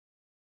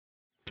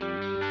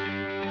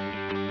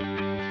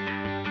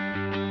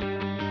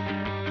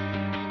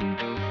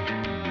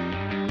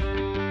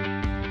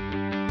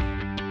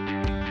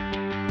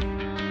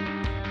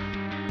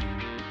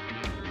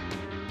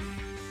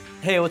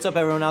Hey, what's up,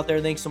 everyone out there?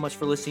 Thanks so much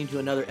for listening to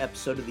another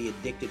episode of the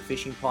Addicted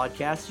Fishing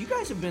Podcast. You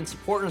guys have been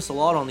supporting us a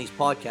lot on these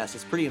podcasts.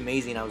 It's pretty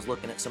amazing. I was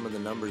looking at some of the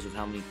numbers of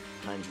how many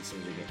times these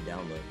things are getting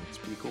downloaded. It's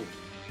pretty cool.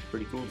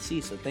 Pretty cool to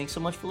see. So thanks so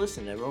much for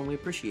listening, everyone. We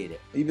appreciate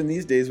it. Even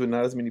these days when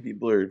not as many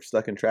people are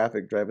stuck in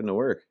traffic driving to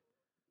work.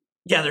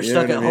 Yeah, they're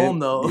stuck at home,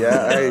 though.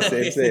 Yeah,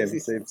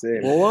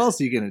 same. Well, what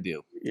else are you going to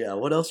do? Yeah,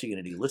 what else are you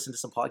going to do? Listen to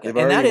some podcasts. They've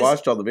already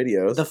watched all the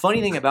videos. The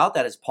funny thing about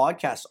that is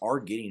podcasts are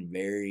getting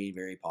very,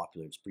 very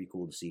popular. It's pretty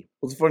cool to see.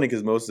 Well, it's funny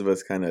because most of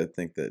us kind of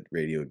think that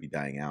radio would be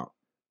dying out,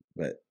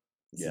 but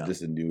it's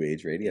just a new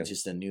age radio. It's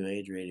just a new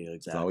age radio,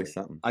 exactly. It's always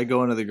something. I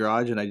go into the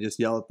garage and I just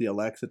yell at the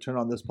Alexa, turn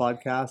on this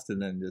podcast,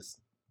 and then just,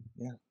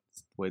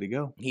 it's the way to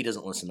go. He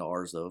doesn't listen to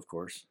ours, though, of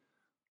course.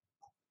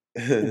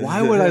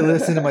 Why would I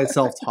listen to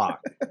myself talk?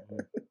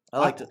 I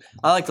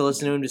like to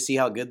listen to them to see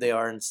how good they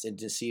are and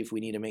to see if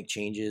we need to make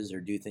changes or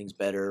do things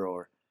better.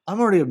 Or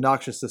I'm already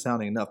obnoxious to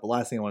sounding enough. The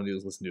last thing I want to do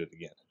is listen to it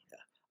again. Yeah.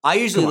 I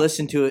usually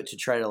listen to it to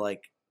try to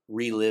like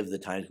relive the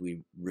times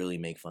we really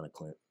make fun of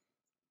Clint.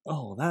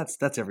 Oh, that's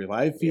every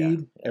live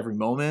feed, every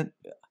moment,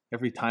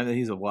 every time that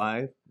he's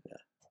alive. Yeah.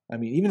 I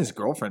mean, even his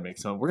girlfriend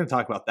makes fun. We're going to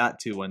talk about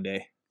that too one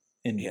day.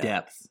 In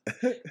depth.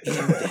 In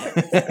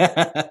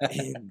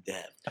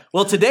depth.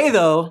 Well, today,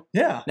 though,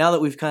 now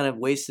that we've kind of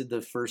wasted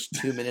the first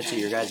 2 minutes of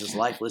your guys'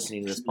 life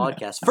listening to this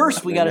podcast,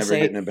 first we got to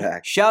say,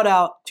 shout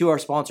out to our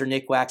sponsor,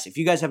 Nick Wax. If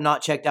you guys have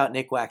not checked out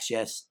Nick Wax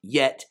yet,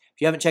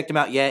 if you haven't checked him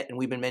out yet, and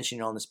we've been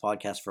mentioning it on this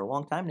podcast for a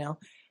long time now,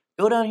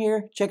 go down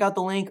here, check out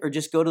the link, or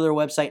just go to their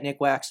website, Nick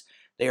Wax.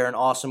 They are an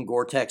awesome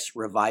Gore-Tex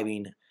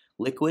reviving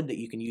liquid that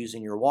you can use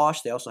in your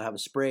wash. They also have a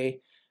spray.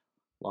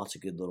 Lots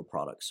of good little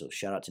products. So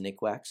shout out to Nick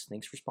Wax.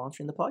 Thanks for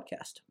sponsoring the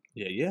podcast.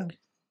 Yeah.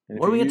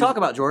 What are we going to talk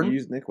about, Jordan?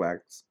 Use Nick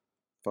Wax.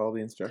 Follow the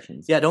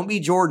instructions. Yeah, don't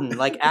be Jordan.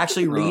 Like,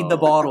 actually read the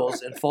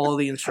bottles and follow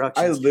the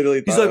instructions. I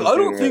literally He's like, I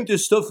don't think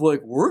this stuff,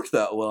 like, worked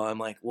that well. I'm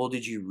like, well,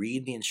 did you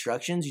read the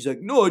instructions? He's like,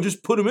 no, I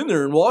just put them in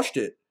there and washed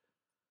it.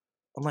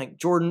 I'm like,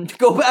 Jordan,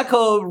 go back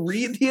home,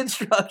 read the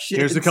instructions.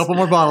 Here's a couple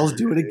more bottles.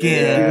 Do it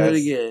again. Do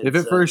it again. If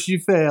at first you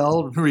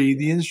failed, read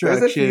the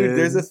instructions.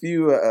 There's a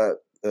few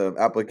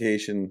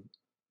application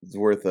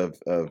worth of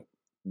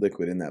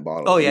liquid in that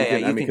bottle. Oh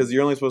yeah, because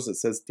you're only supposed to, it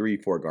says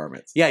 3-4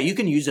 garments. Yeah, you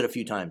can use it a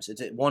few times.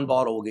 One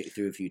bottle will get you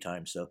through a few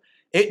times. So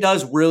it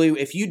does really,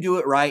 if you do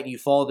it right and you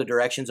follow the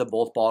directions of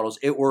both bottles,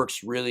 it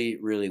works really,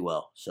 really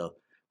well. So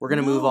we're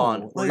gonna move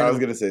on. I was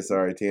gonna say,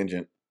 sorry,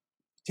 tangent.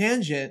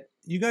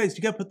 You guys,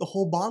 you got to put the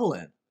whole bottle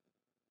in.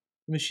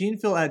 The machine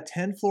fill at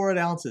 10 fluoride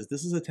ounces.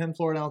 This is a 10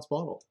 fluoride ounce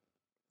bottle.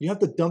 You have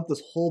to dump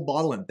this whole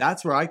bottle in.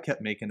 That's where I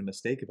kept making a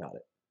mistake about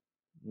it.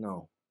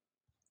 No.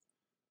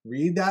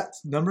 Read that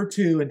number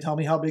 2 and tell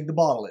me how big the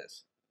bottle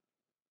is.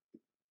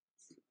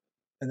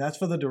 And that's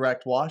for the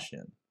direct wash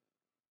in.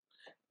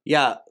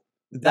 Yeah,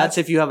 that's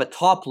if you have a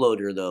top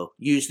loader, though.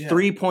 Use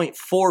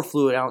 3.4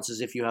 fluid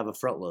ounces if you have a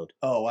front load.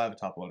 Oh, I have a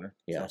top loader.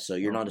 Yeah, so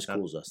you're not as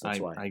cool as us. That's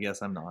why. I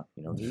guess I'm not.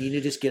 You need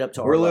to just get up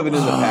to our We're levels. living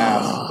in the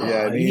past.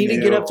 Yeah, you need to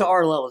get up to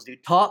our levels,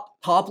 dude.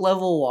 Top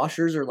level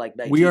washers are like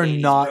 1980s. We are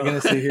not going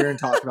to sit here and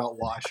talk about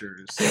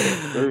washers.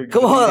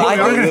 Come on, I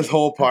think this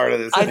whole part of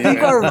this. I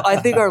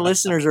think our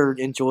listeners are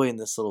enjoying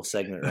this little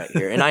segment right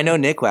here, and I know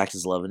Nick Wax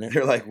is loving it.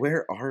 They're like,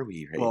 where are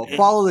we? Well,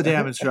 follow the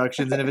damn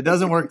instructions, and if it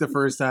doesn't work the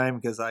first time,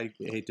 because I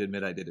hate to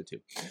admit I did it too.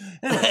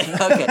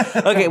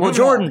 Okay. Well,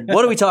 Jordan,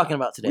 what are we talking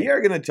about today? We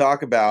are going to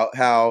talk about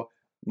how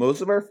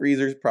most of our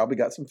freezers probably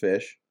got some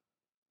fish.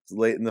 It's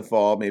late in the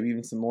fall, maybe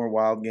even some more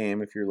wild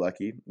game if you're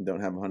lucky and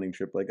don't have a hunting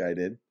trip like I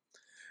did.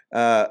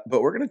 But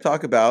we're going to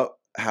talk about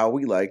how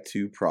we like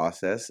to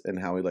process and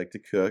how we like to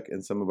cook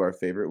and some of our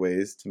favorite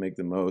ways to make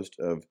the most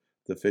of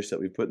the fish that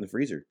we put in the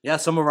freezer. Yeah,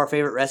 some of our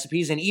favorite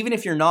recipes. And even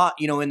if you're not,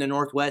 in the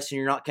Northwest and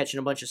you're not catching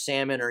a bunch of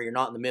salmon, or you're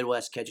not in the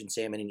Midwest catching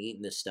salmon and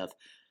eating this stuff,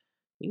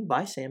 you can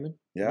buy salmon.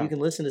 Yeah. You can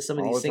listen to some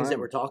of these things that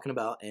we're talking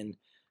about and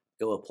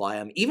go apply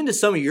them. Even to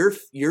some of your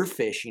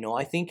fish,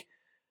 I think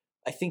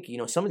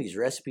some of these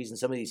recipes and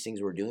some of these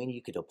things we're doing,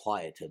 you could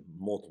apply it to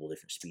multiple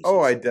different species.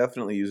 Oh, I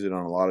definitely use it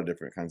on a lot of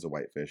different kinds of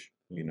whitefish,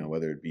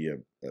 whether it be a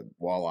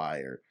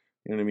walleye or,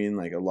 you know what I mean?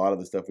 Like a lot of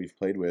the stuff we've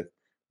played with,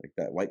 like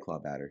that White Claw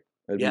batter.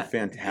 That'd be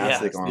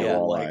fantastic on a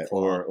walleye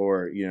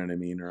or, you know what I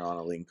mean? Or on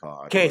a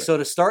lingcod. Okay, so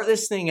to start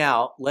this thing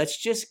out, let's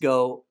just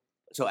go.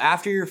 So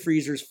after your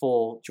freezer's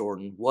full,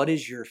 Jordan, what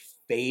is your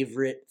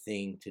favorite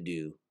thing to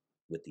do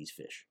with these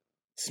fish?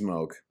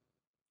 Smoke.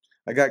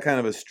 I got kind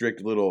of a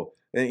strict little,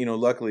 and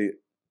luckily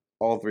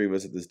all three of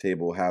us at this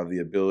table have the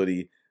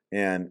ability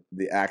and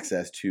the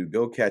access to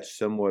go catch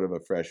somewhat of a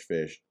fresh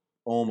fish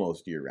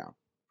almost year round.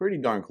 Pretty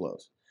darn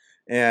close.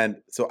 And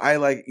so I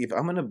like, if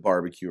I'm going to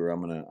barbecue or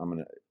I'm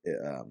going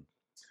to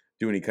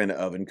do any kind of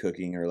oven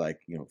cooking or like,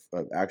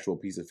 an actual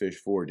piece of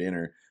fish for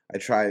dinner, I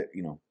try,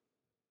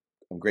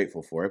 I'm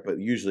grateful for it, but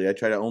usually I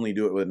try to only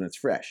do it when it's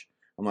fresh.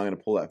 I'm not going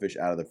to pull that fish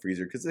out of the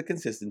freezer because the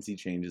consistency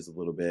changes a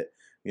little bit.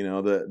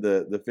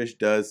 The fish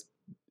does,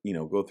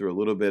 go through a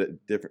little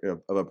bit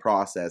different of a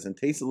process and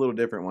tastes a little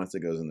different once it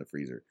goes in the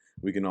freezer.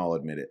 We can all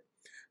admit it.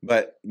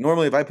 But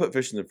normally if I put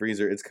fish in the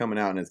freezer, it's coming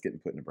out and it's getting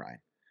put in a brine.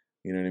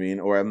 You know what I mean?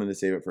 Or I'm going to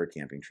save it for a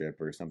camping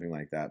trip or something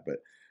like that. But,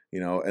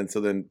 and so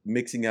then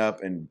mixing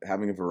up and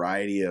having a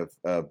variety of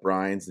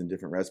brines and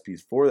different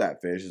recipes for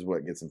that fish is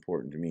what gets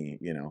important to me,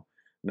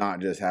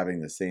 not just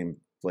having the same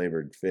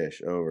flavored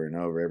fish over and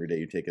over every day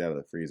you take it out of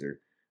the freezer,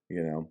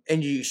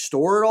 And do you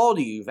store it all?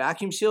 Do you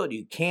vacuum seal it? Do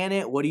you can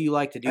it? What do you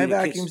like to do? I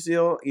vacuum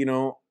seal,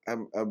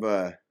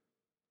 I've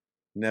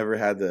never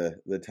had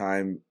the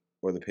time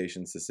or the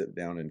patience to sit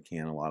down and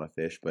can a lot of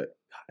fish, but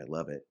I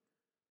love it.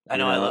 I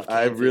know I love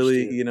I canned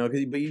really, fish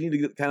too. but you need to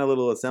get kind of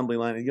little assembly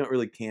line. You don't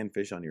really can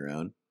fish on your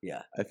own.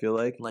 Yeah. I feel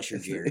like. Unless you're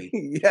Jerry.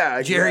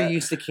 Yeah. Jerry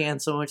used to can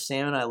so much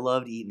salmon. I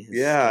loved eating his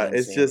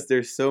it's salmon. just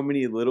there's so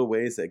many little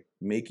ways that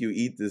make you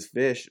eat this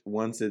fish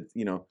once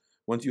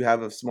you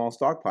have a small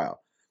stockpile.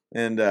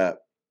 And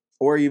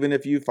or even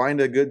if you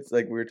find a good,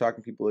 like we were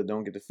talking, people that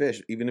don't get to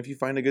fish, even if you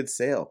find a good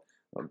sale,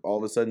 all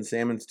of a sudden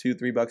salmon's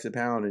 $2-3 a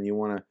pound and you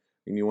want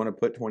to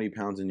put 20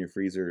 pounds in your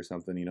freezer or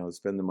something,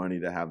 spend the money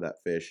to have that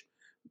fish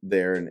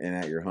there and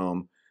at your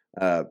home,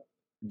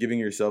 giving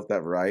yourself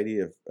that variety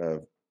of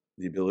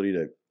the ability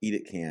to eat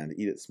it canned,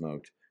 eat it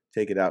smoked,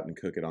 take it out and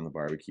cook it on the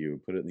barbecue,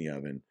 put it in the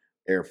oven,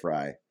 air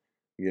fry,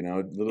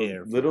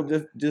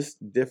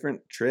 just different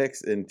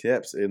tricks and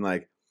tips. And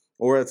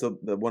or it's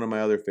one of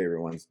my other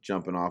favorite ones,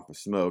 jumping off of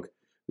smoke.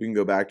 We can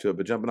go back to it,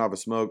 but jumping off of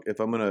smoke,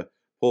 if I'm going to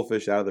pull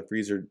fish out of the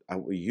freezer,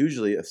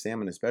 usually a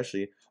salmon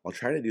especially, I'll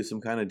try to do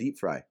some kind of deep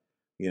fry,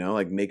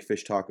 like make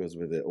fish tacos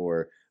with it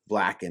or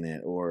blacken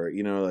it, or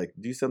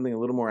do something a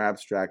little more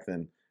abstract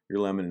than your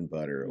lemon and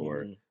butter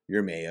or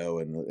your mayo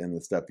and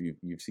the stuff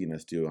you've seen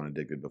us do on A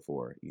Dig Good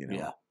before.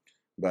 Yeah.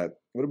 But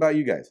what about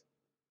you guys?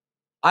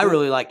 I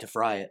really like to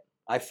fry it.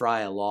 I fry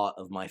a lot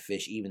of my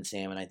fish, even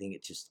salmon. I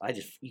think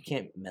you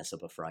can't mess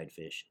up a fried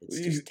fish. It's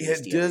just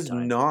tasty. It does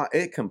not.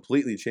 It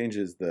completely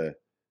changes the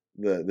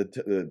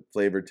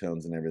flavor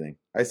tones and everything.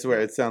 I swear,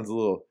 it sounds a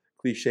little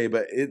cliche,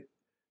 but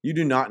you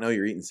do not know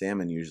you're eating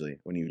salmon usually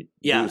when you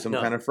do some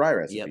kind of fry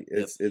recipe. Yep.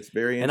 It's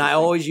very interesting. And I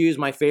always use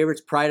my favorites,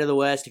 Pride of the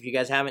West. If you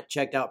guys haven't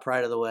checked out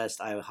Pride of the West,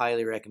 I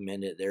highly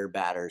recommend it. Their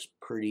batter's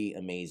pretty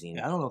amazing.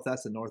 Yeah, I don't know if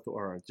that's a North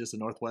or just a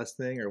Northwest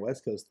thing or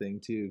West Coast thing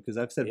too, because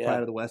I've said Pride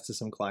of the West to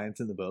some clients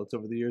in the boats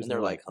over the years, and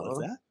they're like, "What's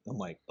that?" I'm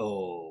like,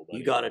 "Oh, buddy.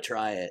 You got to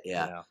try it."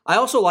 Yeah. I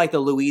also like the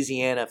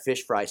Louisiana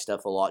fish fry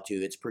stuff a lot too.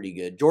 It's pretty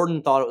good.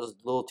 Jordan thought it was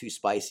a little too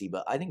spicy,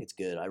 but I think it's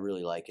good. I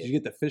really like it. Did you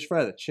get the fish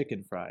fry or the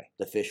chicken fry?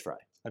 The fish fry.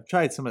 I've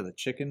tried some of the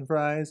chicken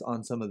fries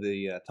on some of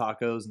the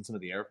tacos and some of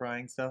the air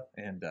frying stuff,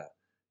 and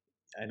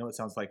I know it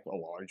sounds like, well,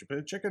 why did you put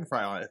a chicken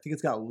fry on it? I think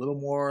it's got a little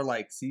more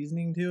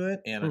seasoning to it,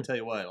 and I'll tell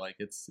you what,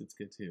 it's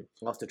good too.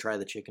 I'll have to try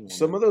the chicken one.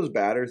 Some of those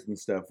batters and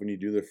stuff when you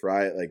do the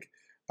fry,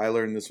 I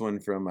learned this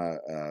one from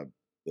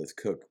this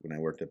cook when I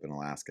worked up in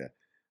Alaska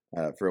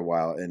for a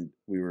while, and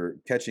we were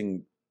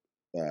catching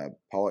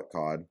pollock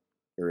cod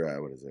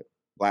or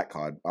black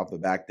cod off the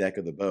back deck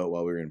of the boat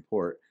while we were in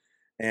port.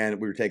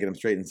 And we were taking them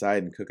straight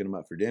inside and cooking them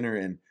up for dinner.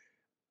 And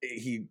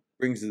he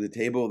brings to the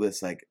table this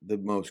the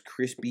most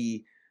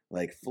crispy,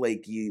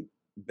 flaky,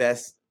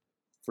 best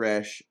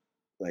fresh,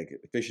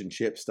 fish and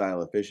chip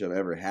style of fish I've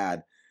ever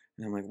had.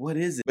 And I'm like, what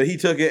is it? But he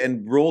took it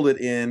and rolled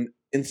it in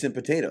instant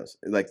potatoes,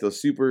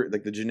 those super, the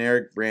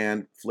generic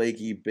brand,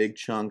 flaky, big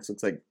chunks.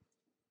 Looks like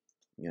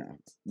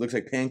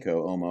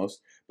panko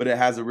almost, but it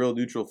has a real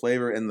neutral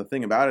flavor. And the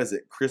thing about it is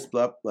it crisped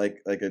up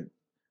like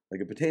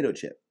a potato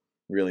chip.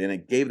 Really, and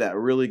it gave that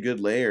really good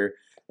layer,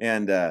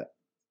 and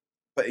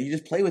but you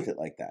just play with it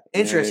like that.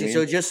 Interesting.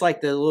 So just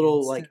like the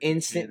little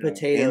instant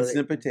potato.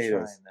 Instant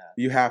potatoes.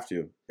 You have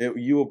to.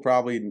 You will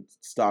probably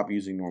stop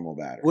using normal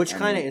batter. Which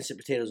kind of instant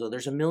potatoes though?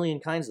 There's a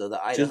million kinds though.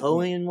 The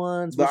Idahoan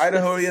ones. The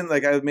Idahoan,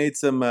 I made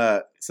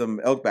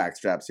some elk back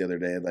straps the other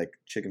day,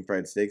 chicken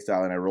fried steak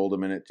style, and I rolled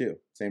them in it too.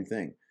 Same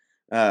thing.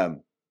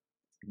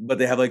 But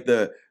they have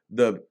the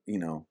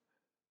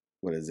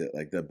what is it,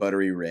 the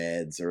buttery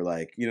reds or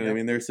what I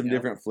mean? There's some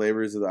different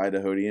flavors of the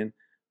Idahoan.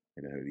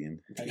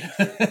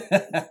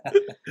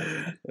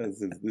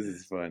 This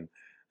is fun.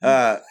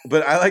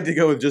 But I like to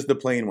go with just the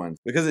plain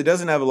ones because it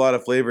doesn't have a lot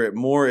of flavor. It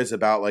more is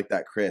about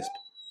that crisp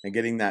and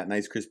getting that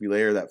nice crispy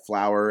layer, that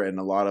flour, and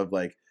a lot of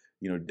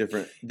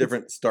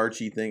different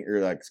starchy thing or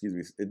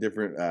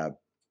different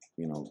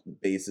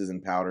bases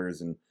and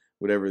powders and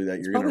whatever that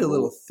you're probably a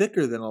little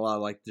thicker than a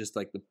lot of just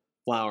the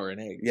flour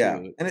and egg. Yeah,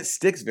 too. And it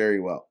sticks very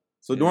well.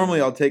 So normally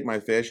I'll take my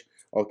fish,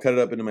 I'll cut it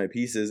up into my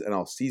pieces, and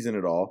I'll season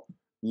it all.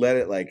 Let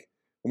it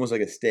almost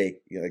like a steak,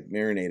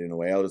 marinate in a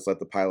way. I'll just let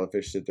the pile of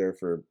fish sit there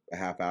for a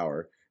half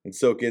hour and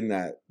soak in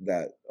that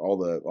all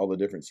the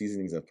different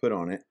seasonings I've put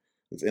on it.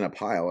 It's in a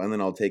pile, and then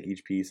I'll take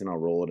each piece and I'll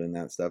roll it in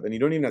that stuff. And you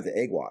don't even have to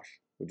egg wash,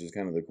 which is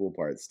kind of the cool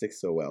part. It sticks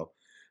so well.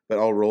 But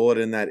I'll roll it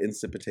in that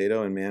instant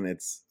potato, and man,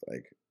 it's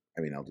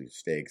I'll do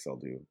steaks, I'll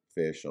do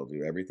fish, I'll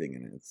do everything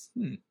in it. It's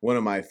one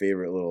of my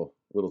favorite little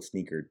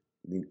sneaker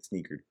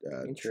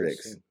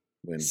tricks.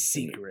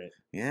 Secret.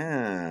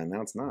 Yeah,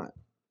 now it's not.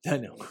 I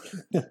know.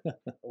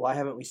 Why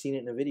haven't we seen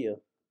it in a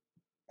video?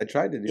 I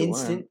tried to do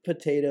instant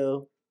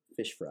potato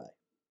fish fry.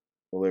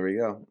 Well, there we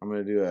go. I'm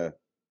gonna do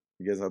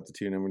you guys have to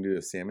tune in. I'm gonna do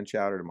a salmon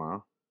chowder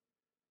tomorrow.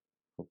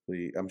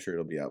 Hopefully, I'm sure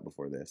it'll be out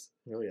before this.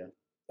 Oh yeah.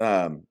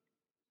 And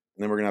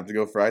then we're gonna have to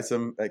go fry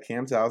some at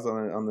Cam's house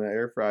on the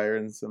air fryer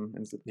and some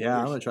instant. Yeah,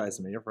 I'm gonna try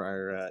some air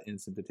fryer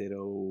instant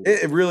potato.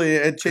 It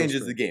really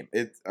changes the game.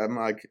 I'm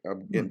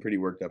getting pretty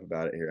worked up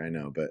about it here. I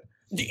know, but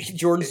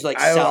Jordan's like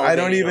I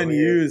don't even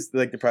use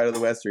like the Pride of the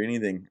West or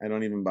anything. I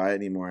don't even buy it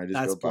anymore. I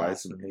just go buy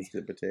some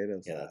instant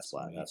potatoes. Yeah, that's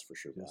flat. That's for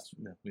sure.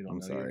 No, we don't.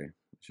 I'm sorry,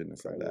 I shouldn't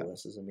have said that.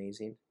 This is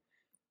amazing.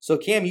 So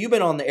Cam, you've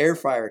been on the air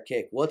fryer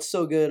kick. What's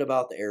so good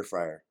about the air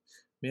fryer?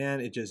 Man,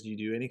 you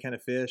do any kind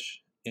of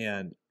fish,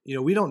 and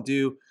we don't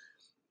do.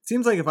 It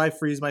seems like if I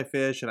freeze my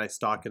fish and I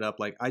stock it up,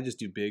 like I just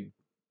do big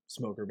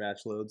smoker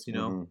batch loads,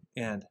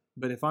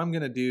 but if I'm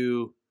gonna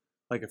do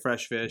like a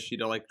fresh fish,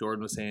 like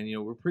Jordan was saying,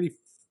 we're pretty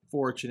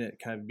fortunate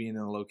kind of being in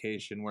a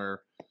location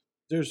where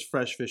there's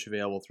fresh fish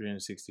available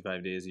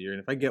 365 days a year,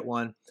 and if I get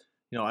one,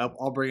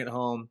 I'll bring it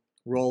home,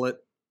 roll it,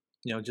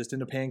 just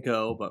in a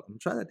panko. But I'm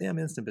trying that damn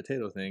instant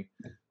potato thing,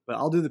 but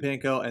I'll do the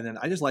panko, and then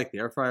I just like the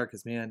air fryer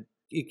because man,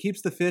 it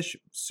keeps the fish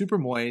super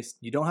moist.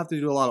 You don't have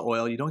to do a lot of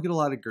oil. You don't get a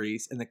lot of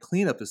grease, and the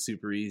cleanup is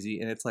super easy.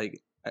 And it's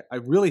like I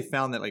really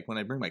found that like when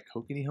I bring my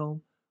kokanee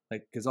home,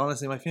 like because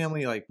honestly, my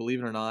family, like believe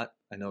it or not,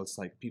 I know it's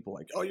like people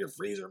like, oh, your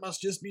freezer must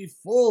just be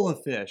full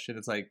of fish, and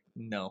it's like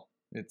no,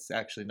 it's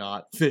actually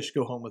not. Fish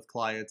go home with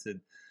clients,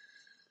 and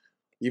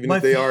even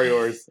if they are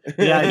yours, even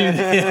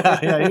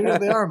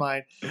if they are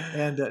mine.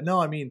 And no,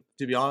 I mean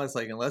to be honest,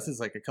 like unless it's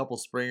like a couple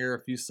Springer,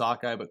 a few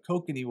sockeye, but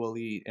kokanee will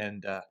eat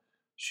and.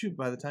 Shoot,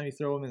 by the time you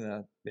throw them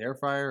in the air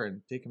fryer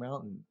and take them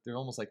out, and they're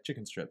almost like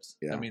chicken strips.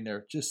 Yeah. I mean,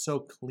 they're just so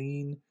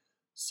clean,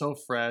 so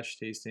fresh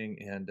tasting,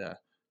 and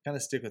kind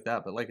of stick with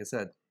that. But like I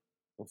said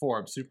before,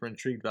 I'm super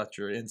intrigued about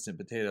your instant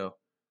potato.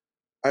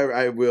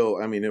 I will.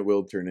 I mean, it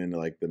will turn into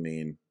like the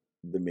main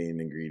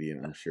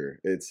ingredient. I'm sure.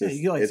 It's just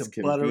you get like some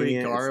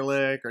buttery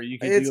garlic, or you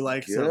can do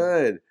like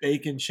some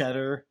bacon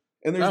cheddar.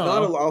 And there's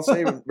not I'll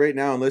say right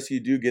now, unless you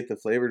do get the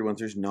flavored ones,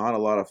 there's not a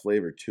lot of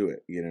flavor to it.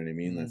 You know what I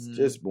mean? That's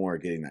just more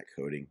getting that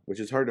coating, which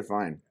is hard to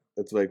find.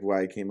 That's like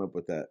why I came up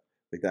with that,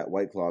 like that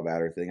White Claw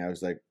batter thing. I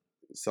was like,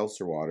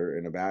 seltzer water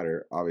in a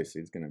batter,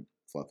 obviously it's going to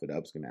fluff it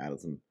up. It's going to add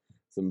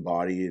some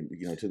body,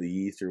 to the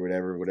yeast or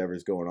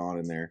whatever's going on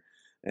in there.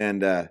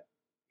 And,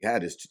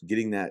 just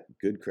getting that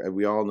good,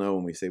 we all know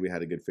when we say we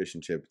had a good fish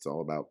and chip, it's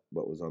all about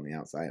what was on the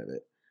outside of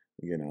it,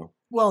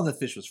 Well, and the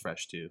fish was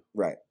fresh too.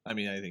 Right. I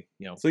mean, I think,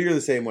 So you're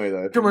the same way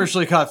though.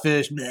 Commercially caught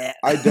fish.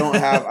 I don't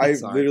have, I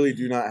literally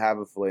do not have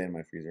a fillet in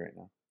my freezer right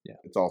now. Yeah.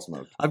 It's all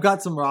smoked. I've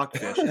got some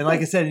rockfish. And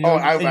like I said,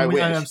 I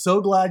wish. I'm so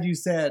glad you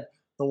said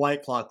the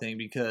White Claw thing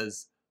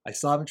because I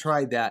still haven't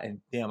tried that and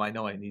damn, I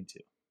know I need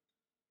to.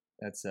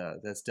 That's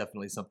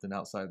definitely something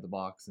outside the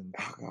box. And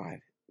oh God.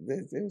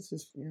 It was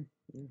just, I'm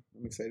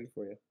excited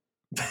for you.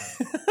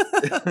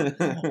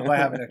 I might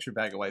have an extra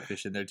bag of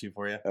whitefish in there too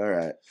for you. All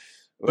right.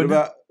 What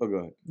about? Oh, go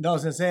ahead. No, I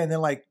was gonna say, and then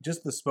like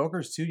just the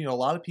smokers too. A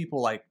lot of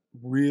people like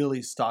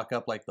really stock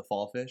up like the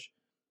fall fish,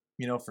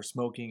 for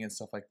smoking and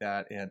stuff like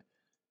that. And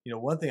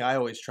one thing I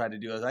always try to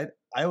do is I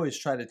always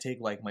try to take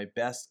like my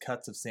best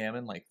cuts of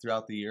salmon like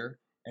throughout the year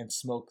and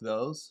smoke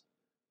those,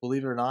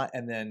 believe it or not,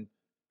 and then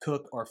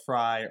cook or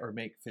fry or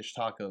make fish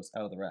tacos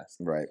out of the rest.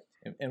 Right.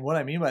 And what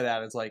I mean by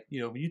that is like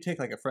when you take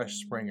like a fresh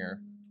Springer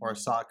or a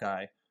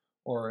sockeye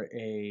or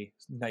a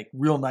like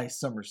real nice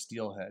summer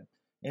steelhead.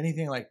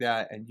 Anything like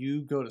that, and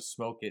you go to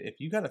smoke it, if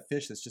you got a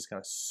fish that's just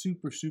got a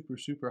super, super,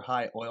 super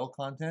high oil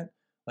content,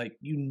 like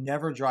you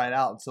never dry it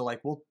out. And so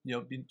like we'll,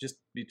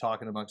 be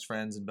talking amongst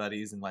friends and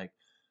buddies and like,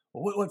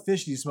 well, what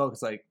fish do you smoke?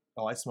 It's like,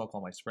 oh, I smoke all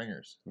my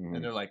Springers. Mm-hmm.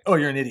 And they're like, oh,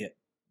 you're an idiot.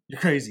 You're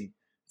crazy.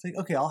 It's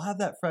like, okay, I'll have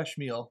that fresh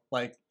meal.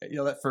 Like,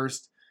 that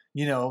first,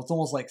 it's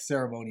almost like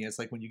ceremonious.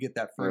 Like when you get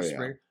that first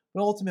Springer.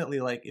 But ultimately,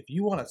 like if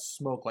you want to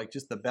smoke like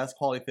just the best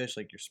quality fish,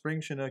 like your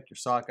spring Chinook, your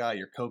sockeye,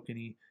 your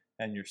kokanee,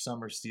 and your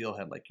summer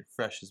steelhead, like your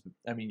freshest,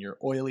 your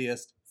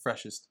oiliest,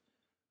 freshest,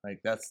 like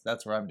that's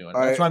where I'm doing.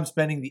 That's where I'm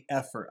spending the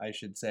effort, I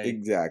should say.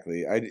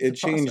 Exactly. It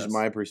changed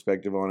my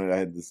perspective on it. I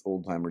had this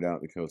old timer down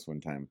at the coast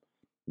one time.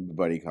 The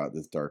buddy caught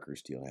this darker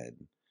steelhead.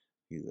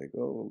 He's like,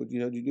 "Oh, how'd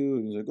you do?"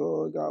 And he's like,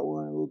 "Oh, I got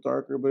one a little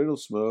darker, but it'll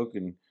smoke."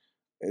 And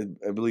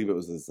I believe it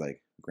was this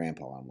like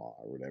grandpa-in-law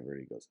or whatever.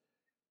 He goes,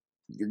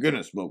 "You're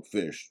gonna smoke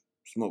fish.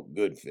 Smoke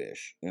good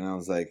fish." And I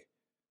was like,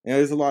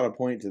 there's a lot of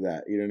point to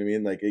that. You know what I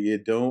mean? Like you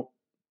don't.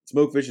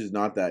 Smoked fish is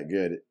not that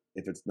good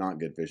if it's not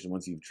good fish. And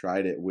once you've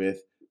tried it with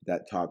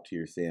that top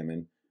tier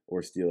salmon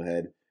or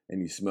steelhead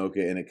and you smoke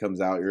it and it comes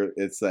out,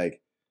 it's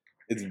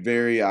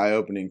very eye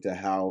opening to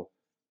how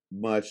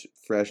much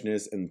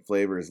freshness and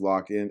flavor is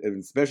locked in, and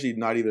especially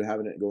not even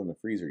having it go in the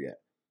freezer yet.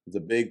 It's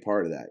a big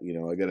part of that.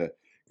 I got a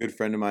good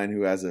friend of mine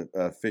who has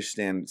a fish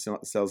stand,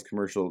 sells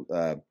commercial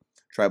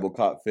tribal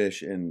caught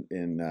fish in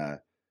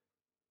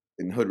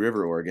Hood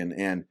River, Oregon,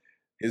 and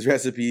his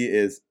recipe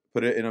is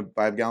put it in a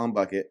 5-gallon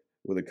bucket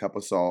with a cup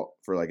of salt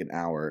for like an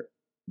hour,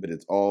 but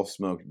it's all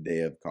smoked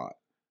day of caught.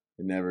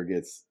 It never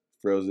gets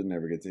frozen,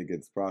 it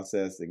gets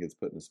processed, it gets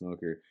put in the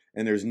smoker,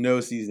 and there's no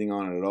seasoning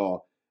on it at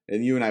all.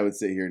 And you and I would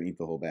sit here and eat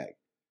the whole bag.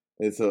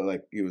 And so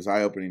like it was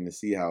eye-opening to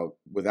see how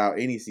without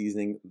any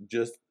seasoning,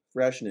 just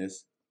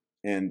freshness,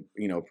 and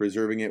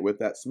preserving it with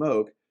that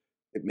smoke,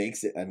 it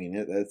makes it. I mean,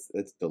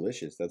 it's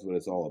delicious. That's what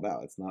it's all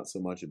about. It's not so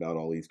much about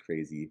all these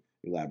crazy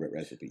elaborate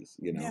recipes.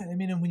 Yeah, I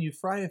mean, and when you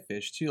fry a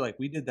fish too, like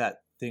we did that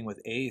thing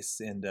with Ace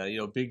and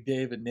Big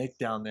Dave and Nick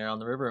down there on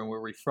the river, and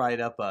where we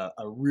fried up a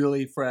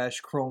really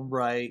fresh chrome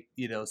bright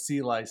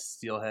sea lice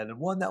steelhead, and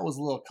one that was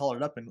a little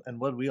colored up. And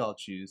what did we all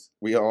choose?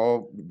 We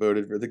all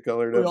voted for the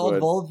colored up one. We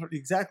all voted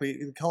exactly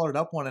the colored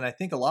up one, and I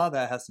think a lot of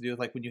that has to do with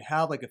like when you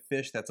have like a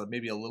fish that's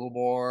maybe a little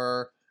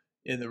more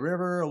in the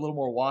river, a little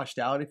more washed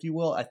out, if you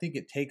will. I think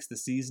it takes the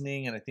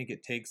seasoning, and I think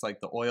it takes like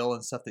the oil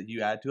and stuff that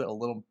you add to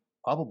it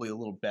probably a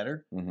little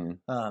better,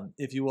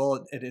 if you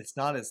will. It's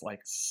not as like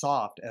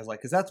soft as like,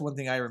 because that's one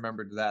thing I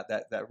remembered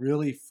that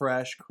really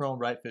fresh chrome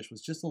bright fish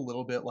was just a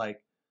little bit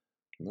like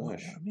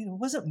mush. I mean, it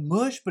wasn't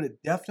mush, but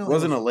it definitely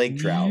wasn't a lake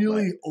trout.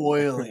 Really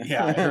oily.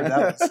 Yeah, I heard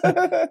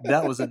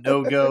that was a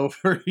no-go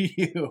for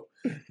you.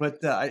 But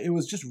it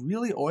was just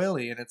really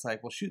oily, and it's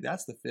like, well, shoot,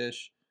 that's the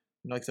fish.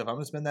 Like I said, if I'm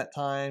going to spend that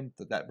time,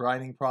 that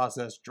brining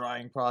process,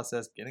 drying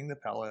process, getting the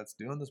pellets,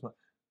 doing this,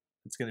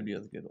 it's going to be a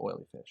good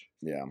oily fish.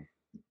 Yeah.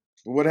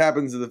 What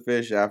happens to the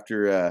fish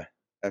after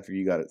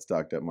you got it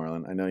stocked up,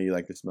 Marlon? I know you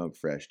like to smoke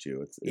fresh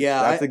too.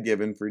 That's a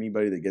given for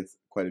anybody that gets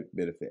quite a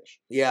bit of fish.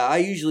 Yeah, I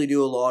usually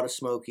do a lot of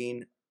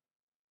smoking.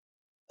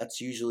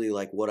 That's usually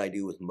like what I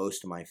do with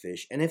most of my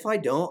fish. And if I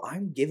don't, I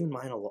give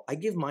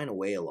mine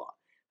away a lot.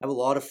 I have a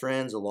lot of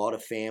friends, a lot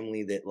of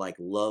family that like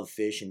love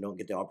fish and don't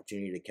get the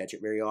opportunity to catch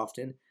it very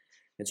often.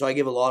 And so I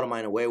give a lot of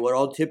mine away. What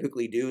I'll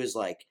typically do is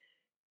like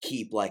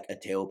keep like a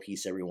tail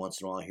piece every once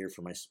in a while here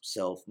for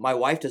myself. My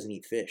wife doesn't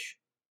eat fish.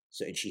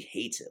 And she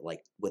hates it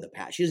like with a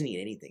passion. She doesn't eat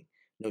anything.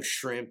 No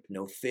shrimp,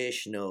 no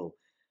fish, no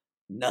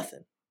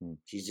nothing.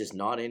 She's just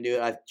not into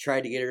it. I've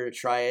tried to get her to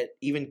try it.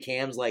 Even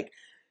Cam's like,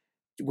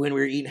 when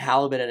we were eating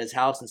halibut at his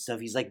house and stuff,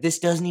 he's like, this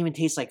doesn't even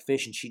taste like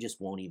fish, and she just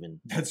won't even.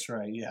 That's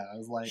right. Yeah, I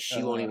was like,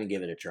 she won't even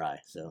give it a try.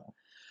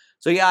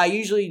 So yeah, I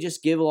usually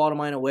just give a lot of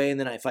mine away, and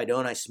then if I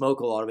don't, I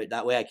smoke a lot of it.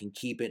 That way I can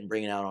keep it and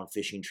bring it out on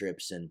fishing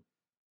trips and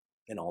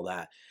all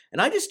that.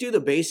 And I just do the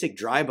basic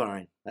dry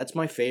brine. That's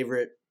my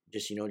favorite.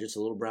 Just, just a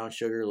little brown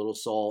sugar, a little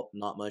salt,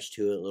 not much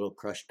to it, a little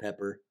crushed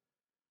pepper.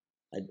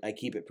 I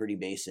keep it pretty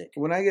basic.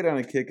 When I get on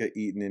a kick at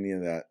eating any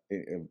of that,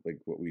 like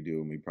what we do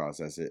when we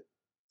process it,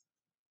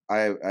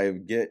 I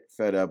get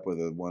fed up with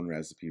one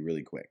recipe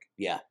really quick.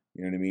 Yeah.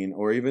 You know what I mean?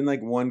 Or even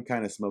like one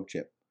kind of smoke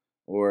chip.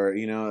 Or,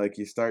 like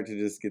you start to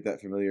just get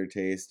that familiar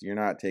taste. You're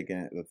not taking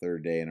it the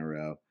third day in a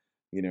row.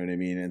 You know what I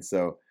mean? And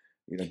so,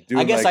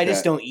 I guess I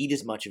just don't eat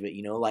as much of it,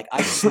 like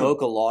I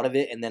smoke a lot of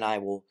it, and then I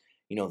will,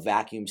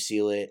 vacuum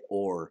seal it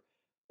or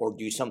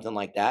do something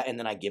like that, and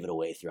then I give it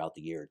away throughout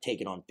the year. Take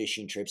it on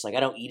fishing trips. Like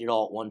I don't eat it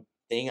all at one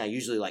thing. I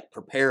usually like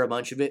prepare a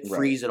bunch of it,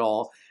 freeze it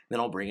all,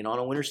 then I'll bring it on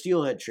a winter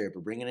steelhead trip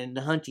or bring it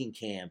into hunting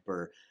camp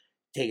or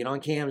take it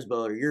on Cam's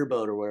boat or your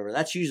boat or whatever.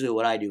 That's usually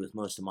what I do with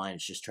most of mine.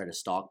 Is just try to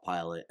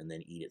stockpile it and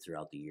then eat it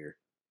throughout the year.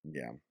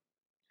 Yeah,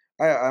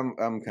 I'm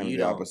kind of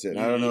the opposite.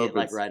 I don't know if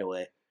like right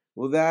away.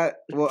 Well,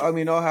 I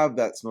mean, I'll have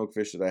that smoked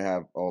fish that I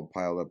have all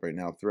piled up right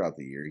now throughout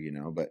the year,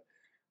 but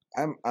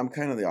I'm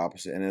kind of the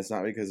opposite, and it's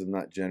not because I'm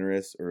not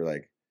generous or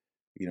like,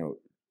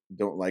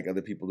 don't like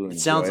other people doing. It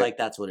sounds like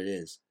that's what it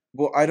is.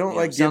 Well, I don't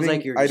like giving.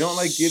 I don't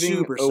like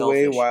giving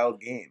away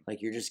wild game.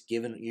 Like you're just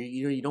giving.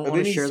 You don't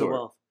want to share the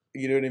wealth.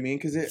 You know what I mean?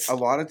 Because a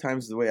lot of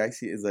times the way I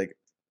see it is like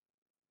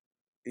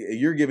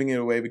you're giving it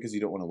away because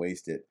you don't want to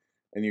waste it,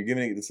 and you're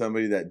giving it to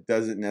somebody that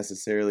doesn't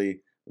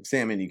necessarily.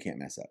 Salmon, you can't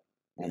mess up.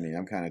 I mean,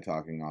 I'm kind of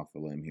talking off the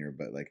limb here,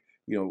 but like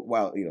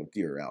wild,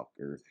 deer or elk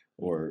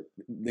or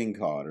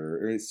lingcod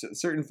or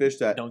certain fish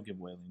that don't give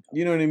away lingcod.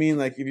 You know what I mean?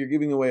 Like if you're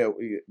giving away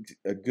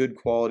a good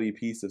quality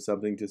piece of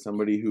something to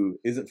somebody who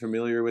isn't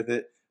familiar with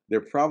it,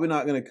 they're probably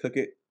not going to cook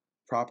it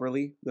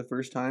properly the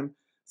first time.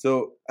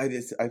 So I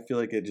feel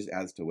like it just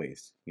adds to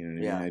waste. You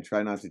know what I mean? I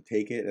try not to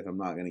take it if I'm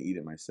not going to eat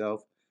it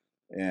myself.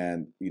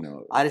 And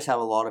I just have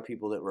a lot of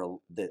people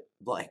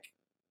that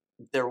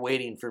they're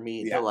waiting for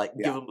me to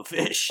give them a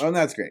fish. Oh, and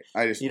that's great.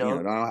 I just I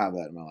don't have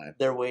that in my life.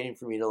 They're waiting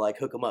for me to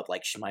hook them up,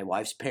 like my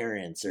wife's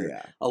parents or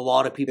a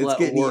lot of people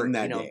at work.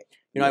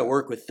 I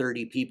work with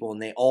 30 people,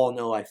 and they all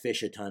know I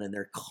fish a ton, and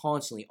they're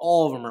constantly,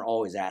 all of them are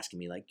always asking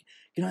me like,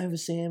 "Can I have a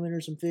salmon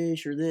or some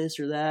fish or this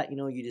or that?"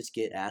 You just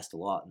get asked a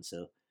lot, and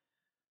so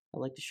I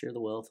like to share the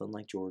wealth.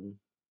 Unlike Jordan,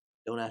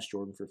 don't ask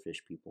Jordan for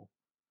fish, people.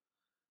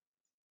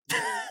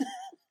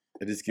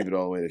 I just give it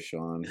all away to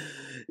Sean.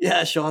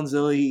 Yeah, Sean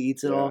Zilli, he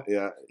eats it all.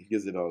 Yeah, he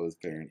gives it all to his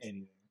parents.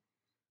 Anything.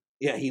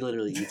 Yeah, he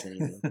literally eats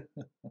anything.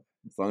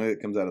 As long as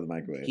it comes out of the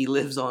microwave. He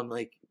lives on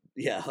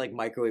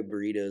microwave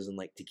burritos and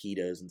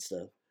taquitos and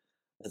stuff.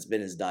 That's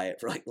been his diet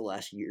for the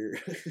last year.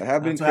 I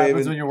have been That's what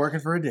happens when you're working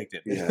for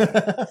Addicted.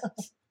 Yeah.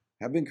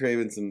 I've been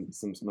craving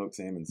some smoked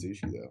salmon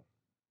sushi though.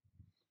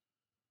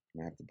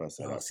 I have to bust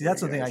that out. See,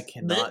 that's the thing I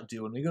cannot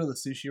do. When we go to the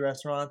sushi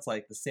restaurants,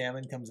 the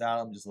salmon comes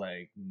out, I'm just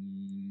like,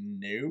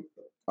 nope.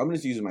 I'm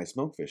just using my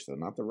smoked fish though,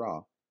 not the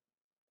raw.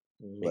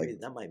 Maybe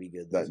that might be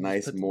good. That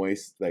nice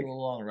moist, like a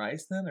little on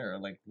rice then, or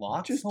like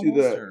lox. Just almost,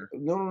 do the or?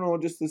 no,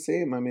 just the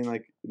same. I mean,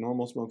 like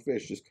normal smoked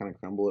fish, just kind of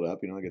crumble it up.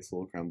 It gets a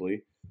little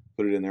crumbly.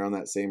 Put it in there on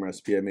that same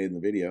recipe I made in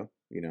the video.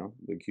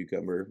 The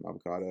cucumber,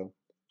 avocado,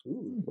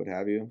 what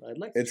have you. I'd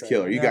like. It's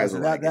killer. You guys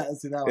will like it.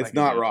 It's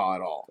not do. raw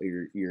at all.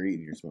 You're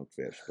eating your smoked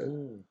fish, but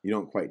you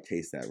don't quite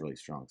taste that really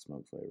strong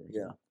smoked flavor.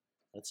 Yeah,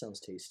 that sounds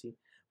tasty.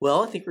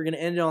 Well, I think we're going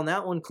to end it on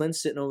that one.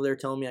 Clint's sitting over there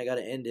telling me I got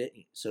to end it.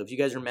 So if you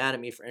guys are mad at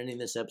me for ending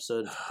this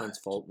episode, it's Clint's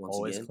fault once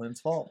Always again.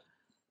 Clint's fault.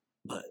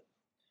 But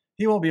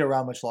he won't be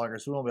around much longer,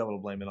 so we won't be able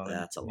to blame it on him.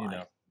 That's a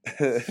lie.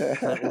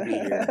 Clint will be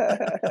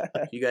here.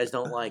 If you guys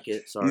don't like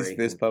it, sorry. He's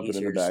fist pumping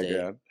in the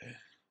background.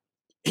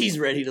 He's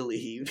ready to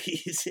leave.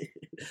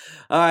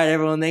 All right,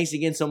 everyone. Thanks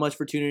again so much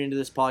for tuning into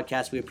this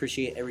podcast. We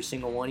appreciate every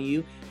single one of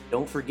you.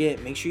 Don't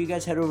forget, make sure you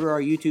guys head over to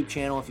our YouTube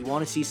channel if you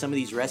want to see some of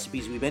these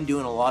recipes. We've been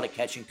doing a lot of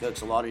catch and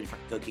cooks, a lot of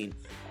different cooking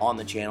on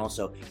the channel.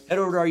 So head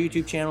over to our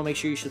YouTube channel. Make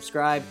sure you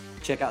subscribe.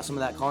 Check out some of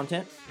that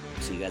content.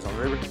 See you guys on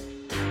the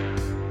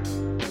river.